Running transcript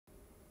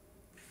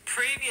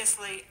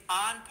Previously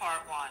on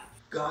part 1.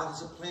 God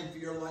has a plan for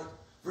your life,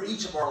 for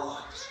each of our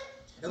lives.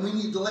 And we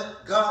need to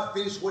let God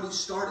finish what He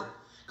started.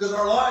 Because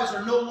our lives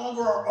are no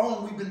longer our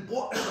own. We've been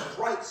bought at a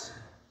price.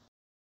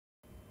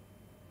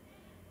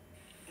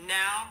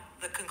 Now,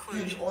 the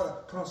conclusion. Man, you ought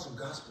to put on some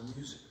gospel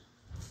music.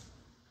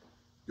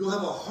 You'll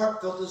have a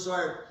heartfelt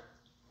desire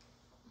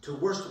to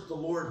worship the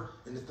Lord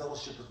in the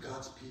fellowship of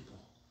God's people.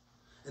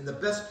 And the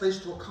best place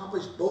to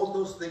accomplish both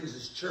those things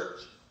is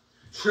church.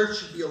 Church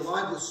should be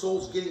alive with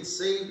souls getting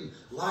saved and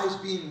lives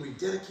being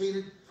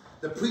rededicated.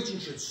 The preaching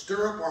should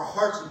stir up our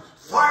hearts and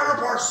fire up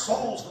our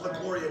souls for the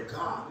glory of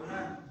God.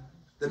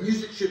 The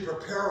music should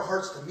prepare our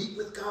hearts to meet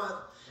with God.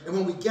 And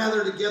when we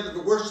gather together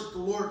to worship the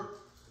Lord,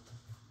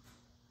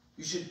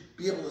 you should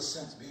be able to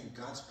sense, man,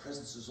 God's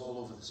presence is all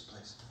over this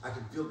place. I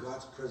can feel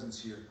God's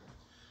presence here.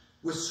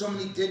 With so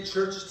many dead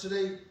churches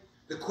today,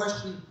 the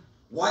question,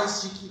 why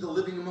seek ye the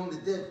living among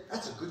the dead?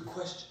 That's a good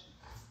question.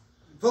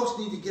 Folks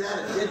need to get out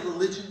of dead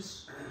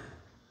religions,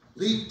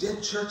 leave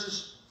dead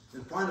churches,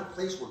 and find a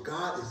place where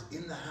God is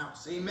in the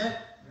house. Amen?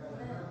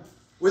 Amen.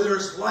 Where there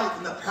is life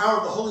and the power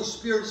of the Holy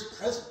Spirit is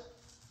present.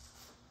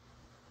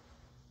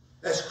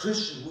 As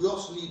Christians, we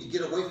also need to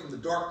get away from the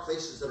dark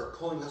places that are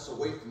pulling us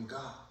away from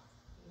God.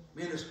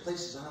 Man, there's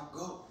places I don't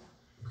go.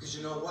 Because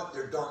you know what?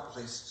 They're dark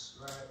places.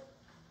 Right.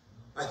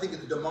 I think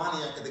of the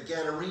demoniac of the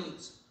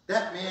Gadarenes.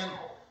 That man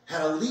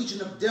had a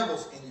legion of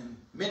devils in him,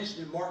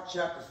 mentioned in Mark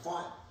chapter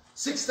 5.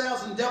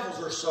 6,000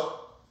 devils or so.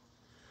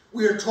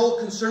 We are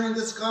told concerning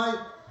this guy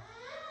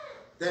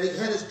that he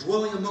had his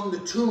dwelling among the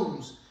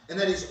tombs and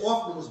that he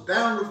often was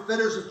bound with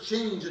fetters of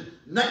chains, and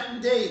night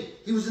and day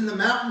he was in the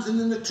mountains and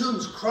in the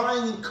tombs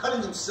crying and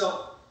cutting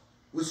himself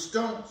with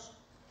stones.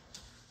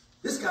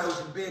 This guy was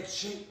in bad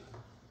shape.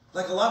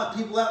 Like a lot of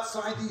people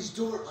outside these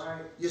doors.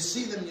 Right. You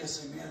see them and you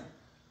say, man,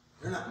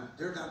 they're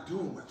not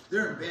doing well.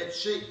 They're in bad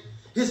shape.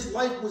 His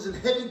life was in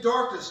heavy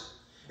darkness,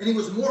 and he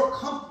was more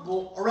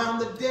comfortable around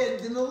the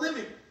dead than the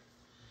living.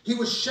 He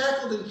was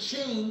shackled and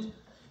chained,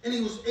 and he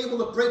was able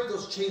to break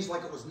those chains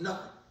like it was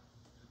nothing.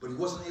 But he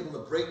wasn't able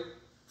to break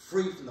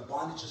free from the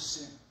bondage of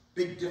sin.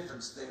 Big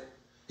difference there.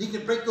 He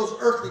could break those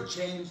earthly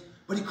chains,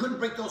 but he couldn't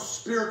break those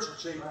spiritual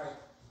chains. Right.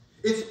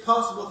 It's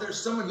possible there's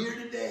someone here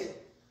today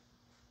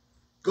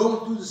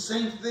going through the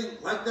same thing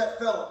like that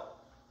fellow,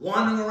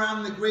 wandering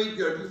around in the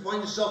graveyard. You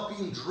find yourself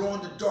being drawn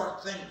to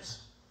dark things.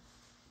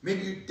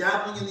 Maybe you're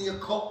dabbling in the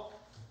occult,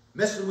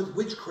 messing with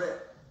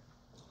witchcraft.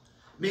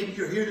 Maybe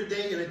you're here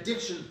today and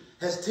addiction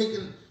has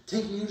taken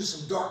you to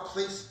some dark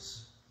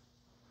places.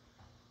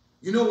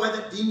 You know why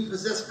that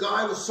demon-possessed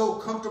guy was so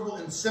comfortable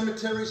in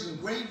cemeteries and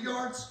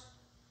graveyards?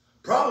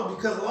 Probably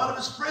because a lot of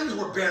his friends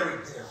were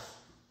buried there.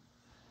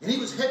 And he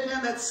was heading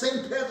down that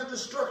same path of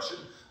destruction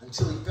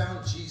until he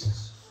found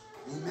Jesus.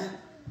 Amen.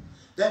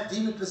 That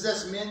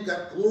demon-possessed man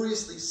got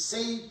gloriously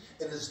saved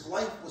and his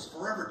life was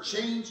forever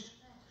changed.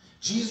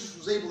 Jesus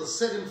was able to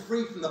set him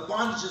free from the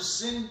bondage of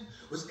sin,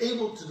 was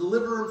able to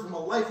deliver him from a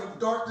life of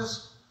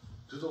darkness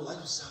to the life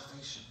of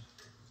salvation.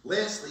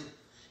 Lastly,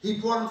 he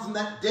brought him from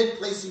that dead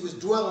place he was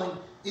dwelling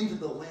into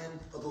the land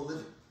of the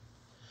living.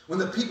 When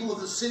the people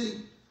of the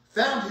city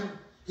found him,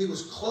 he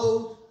was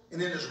clothed and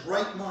in his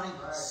right mind,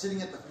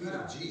 sitting at the feet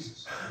of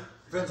Jesus.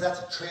 Friends, that's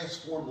a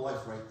transformed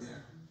life right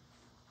there.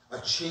 A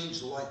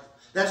changed life.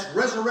 That's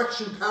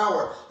resurrection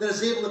power that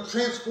is able to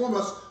transform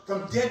us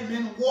from dead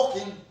men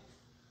walking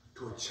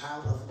to a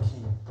child of the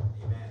King.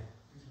 Amen.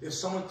 If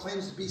someone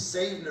claims to be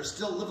saved and they're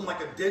still living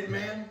like a dead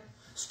man,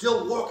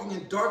 still walking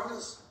in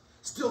darkness,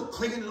 still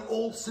clinging to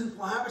old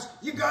sinful habits,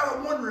 you got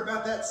to wonder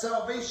about that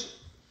salvation.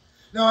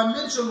 Now, I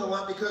mention them a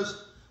lot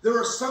because there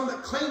are some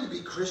that claim to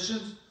be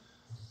Christians,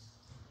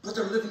 but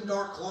they're living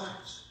dark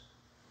lives.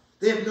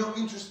 They have no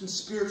interest in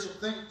spiritual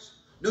things,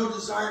 no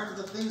desire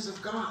for the things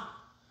of God,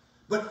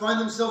 but find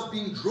themselves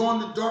being drawn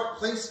to dark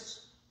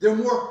places. They're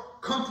more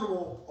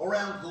comfortable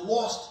around the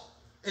lost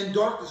and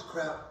darkness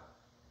crowd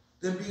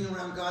than being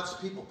around God's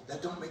people.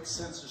 That don't make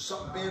sense. There's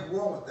something bad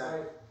wrong with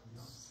that.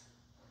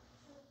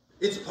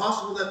 It's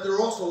possible that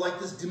they're also like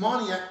this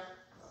demoniac,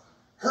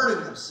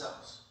 hurting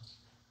themselves.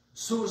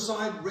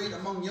 Suicide rate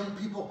among young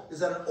people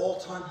is at an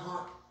all-time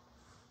high.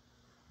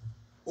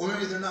 Or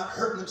maybe they're not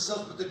hurting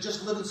themselves, but they're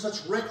just living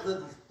such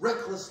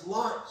reckless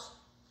lives.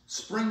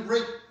 Spring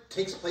break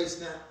takes place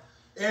now.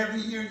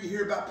 Every year you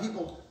hear about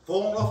people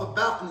falling off of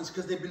balconies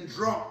because they've been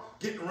drunk,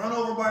 getting run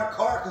over by a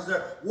car because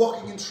they're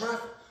walking in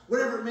traffic.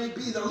 Whatever it may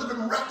be, they're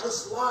living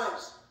reckless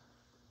lives.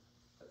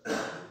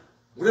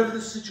 Whatever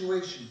the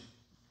situation,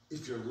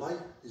 if your life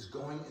is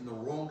going in the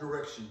wrong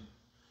direction,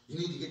 you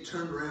need to get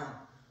turned around,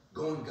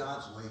 going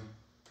God's way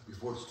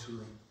before it's too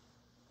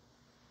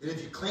late. And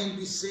if you claim to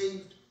be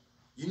saved,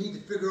 you need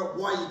to figure out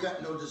why you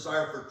got no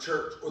desire for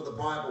church or the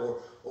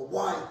Bible, or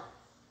why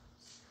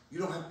you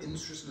don't have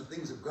interest in the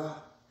things of God.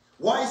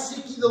 Why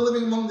seek ye the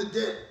living among the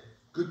dead?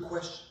 Good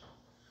question.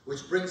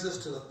 Which brings us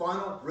to the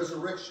final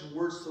resurrection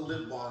words to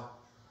live by.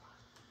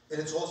 And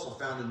it's also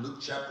found in Luke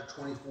chapter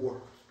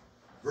 24,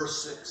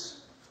 verse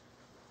 6.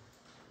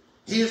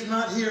 He is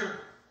not here,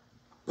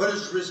 but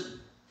is risen.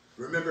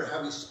 Remember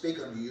how he spake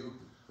unto you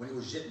when he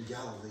was yet in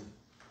Galilee.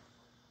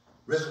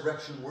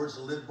 resurrection words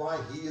to live by.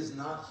 He is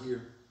not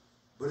here,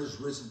 but is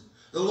risen.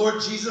 The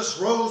Lord Jesus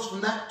rose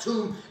from that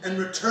tomb and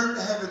returned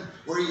to heaven,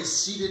 where he is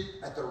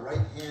seated at the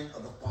right hand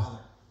of the Father.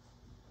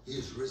 He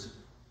is risen.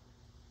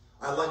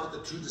 I like what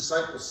the two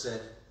disciples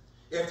said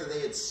after they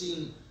had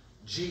seen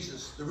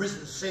Jesus, the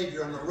risen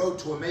Savior, on the road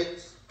to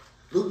Emmaus.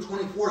 Luke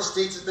 24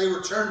 states that they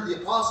returned to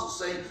the apostles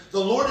saying, "The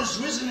Lord is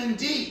risen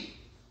indeed."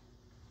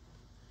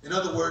 In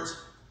other words,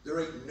 there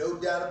ain't no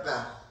doubt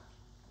about it.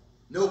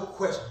 No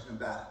question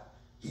about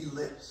it. He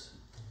lives.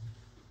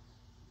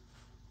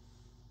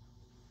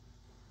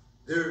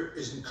 There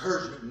is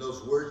encouragement in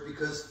those words,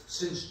 because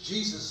since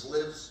Jesus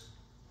lives,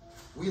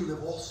 we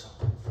live also.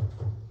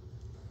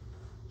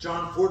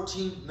 John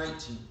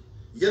 14:19.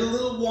 Yet a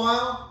little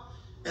while,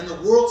 and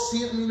the world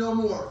seeth me no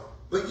more.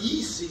 But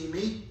ye see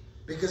me,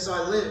 because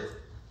I live.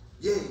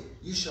 Yea,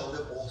 ye shall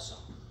live also.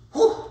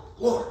 Whew,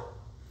 Lord,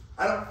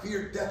 I don't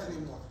fear death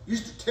anymore.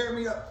 Used to tear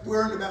me up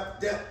worrying about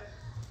death.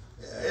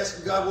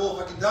 Asking God, well,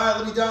 if I can die,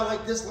 let me die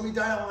like this, let me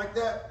die like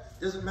that.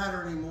 Doesn't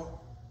matter anymore.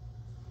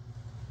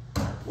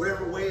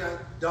 Whatever way I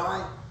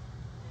die,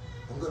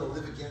 I'm going to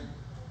live again.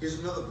 Here's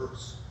another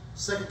verse.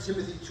 2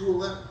 Timothy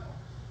 2:11.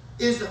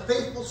 It is a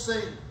faithful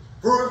saying,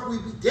 for if we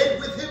be dead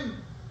with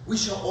him, we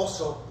shall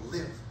also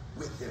live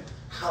with him.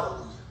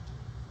 Hallelujah.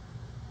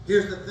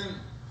 Here's the thing.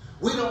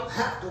 We don't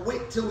have to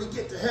wait till we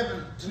get to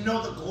heaven to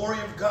know the glory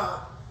of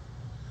God.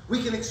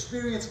 We can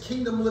experience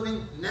kingdom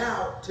living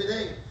now,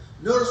 today.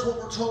 Notice what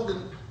we're told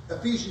in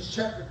Ephesians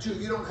chapter 2.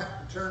 You don't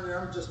have to turn there.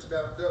 I'm just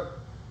about done.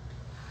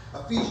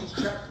 Ephesians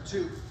chapter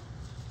 2,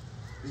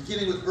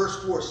 beginning with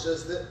verse 4,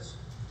 says this.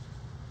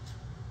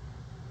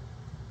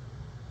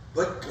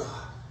 But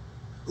God,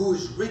 who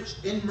is rich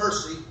in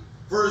mercy,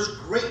 for his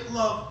great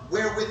love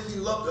wherewith he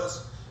loved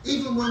us,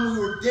 even when we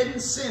were dead in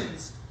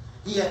sins,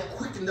 he hath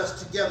quickened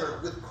us together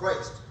with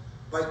Christ.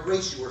 By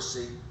grace you are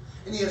saved.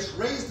 And he has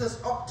raised us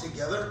up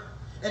together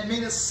and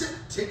made us sit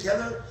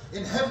together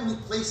in heavenly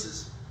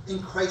places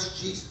in Christ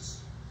Jesus,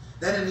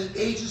 that in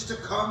the ages to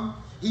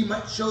come he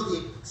might show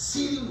the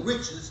exceeding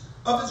riches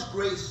of his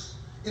grace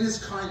in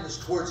his kindness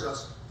towards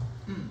us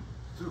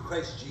through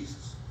Christ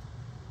Jesus.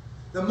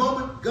 The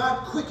moment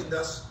God quickened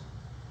us,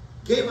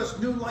 gave us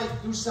new life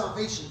through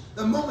salvation,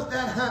 the moment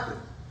that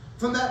happened,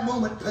 from that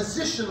moment,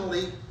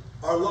 positionally,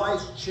 our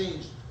lives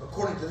changed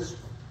according to this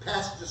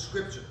passage of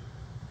Scripture.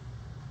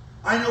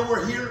 I know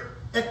we're here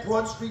at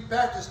Broad Street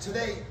Baptist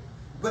today,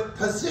 but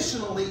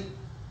positionally,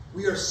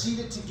 we are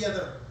seated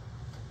together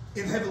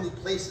in heavenly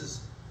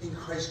places in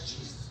Christ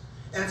Jesus.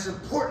 And it's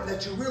important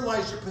that you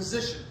realize your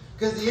position,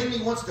 because the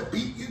enemy wants to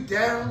beat you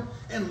down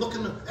and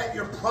looking at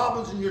your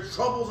problems and your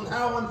troubles and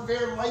how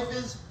unfair life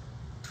is.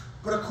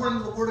 But according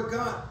to the Word of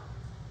God,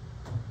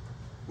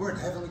 we're in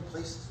heavenly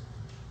places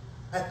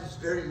at this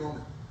very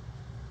moment,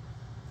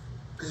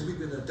 because we've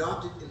been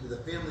adopted into the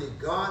family of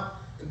God,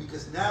 and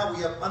because now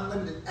we have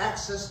unlimited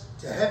access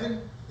to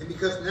heaven, and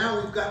because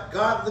now we've got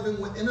God living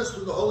within us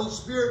through the Holy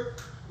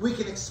Spirit, we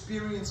can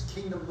experience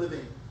kingdom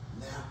living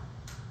now.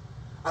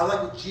 I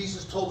like what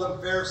Jesus told them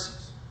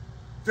Pharisees.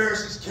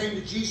 Pharisees came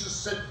to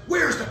Jesus and said,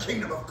 "Where's the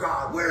kingdom of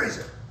God? Where is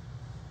it?"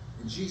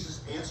 And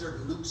Jesus answered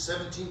in Luke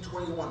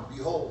 17:21,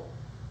 "Behold,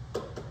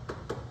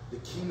 the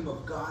kingdom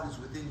of God is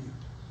within you."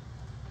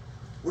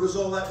 What does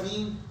all that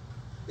mean?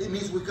 It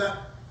means we've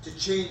got to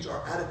change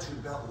our attitude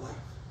about life.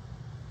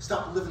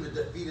 Stop living a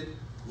defeated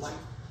life.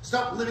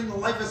 Stop living the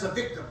life as a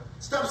victim.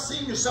 Stop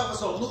seeing yourself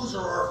as a loser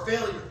or a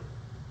failure.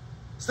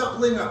 Stop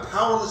living a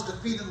powerless,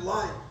 defeated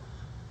life.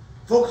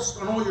 Focus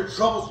on all your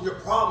troubles and your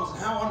problems and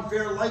how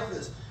unfair life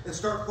is, and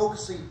start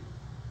focusing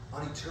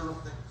on eternal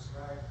things.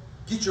 Right.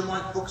 Get your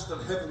mind focused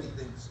on heavenly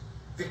things,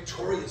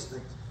 victorious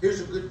things.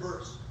 Here's a good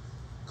verse.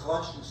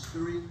 Colossians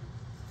 3,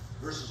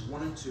 verses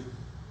 1 and 2.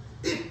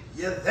 If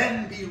ye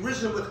then be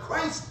risen with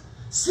Christ,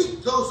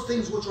 seek those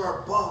things which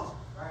are above,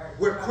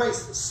 where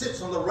Christ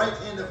sits on the right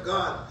hand of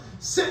God.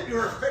 Set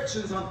your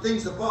affections on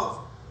things above,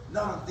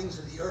 not on things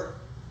of the earth.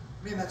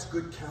 Man, that's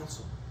good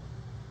counsel.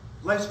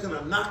 Life's going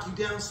to knock you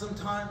down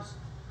sometimes.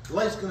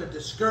 Life's going to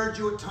discourage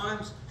you at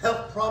times.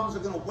 Health problems are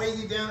going to weigh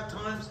you down at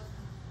times.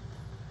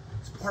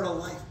 It's part of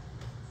life.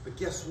 But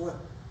guess what?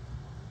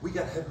 We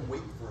got heaven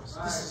waiting for us.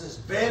 Right. This is as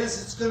bad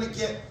as it's going to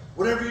get.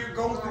 Whatever you're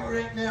going through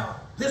right now,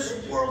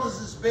 this world is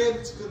as bad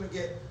as it's going to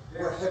get.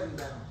 We're heaven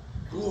bound.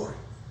 Glory.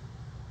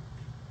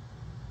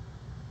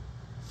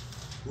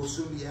 We'll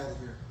soon be out of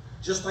here.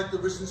 Just like the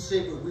risen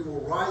Savior, we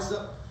will rise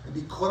up and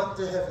be caught up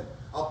to heaven.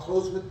 I'll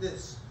close with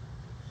this.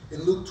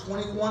 In Luke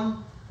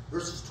 21,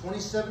 verses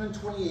 27 and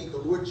 28, the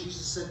Lord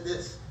Jesus said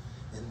this,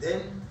 "And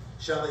then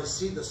shall they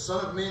see the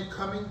Son of Man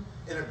coming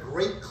in a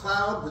great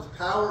cloud with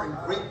power and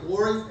great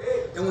glory.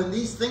 And when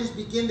these things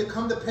begin to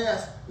come to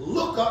pass,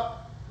 look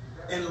up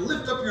and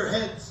lift up your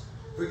heads,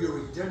 for your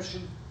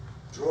redemption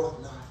draweth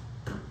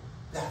nigh."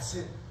 That's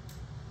it.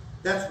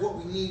 That's what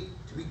we need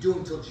to be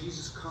doing till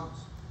Jesus comes.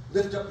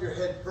 Lift up your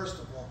head first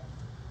of all.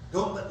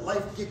 Don't let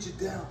life get you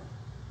down.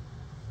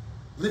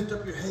 Lift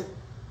up your head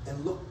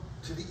and look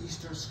to the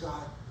eastern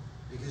sky,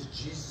 because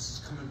Jesus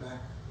is coming back.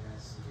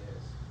 Yes, he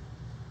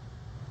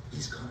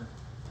is. He's coming.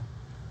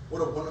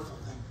 What a wonderful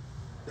thing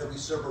that we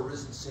serve a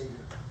risen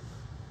Savior.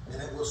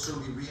 And that we'll soon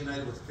be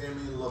reunited with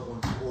family and loved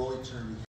ones for all eternity.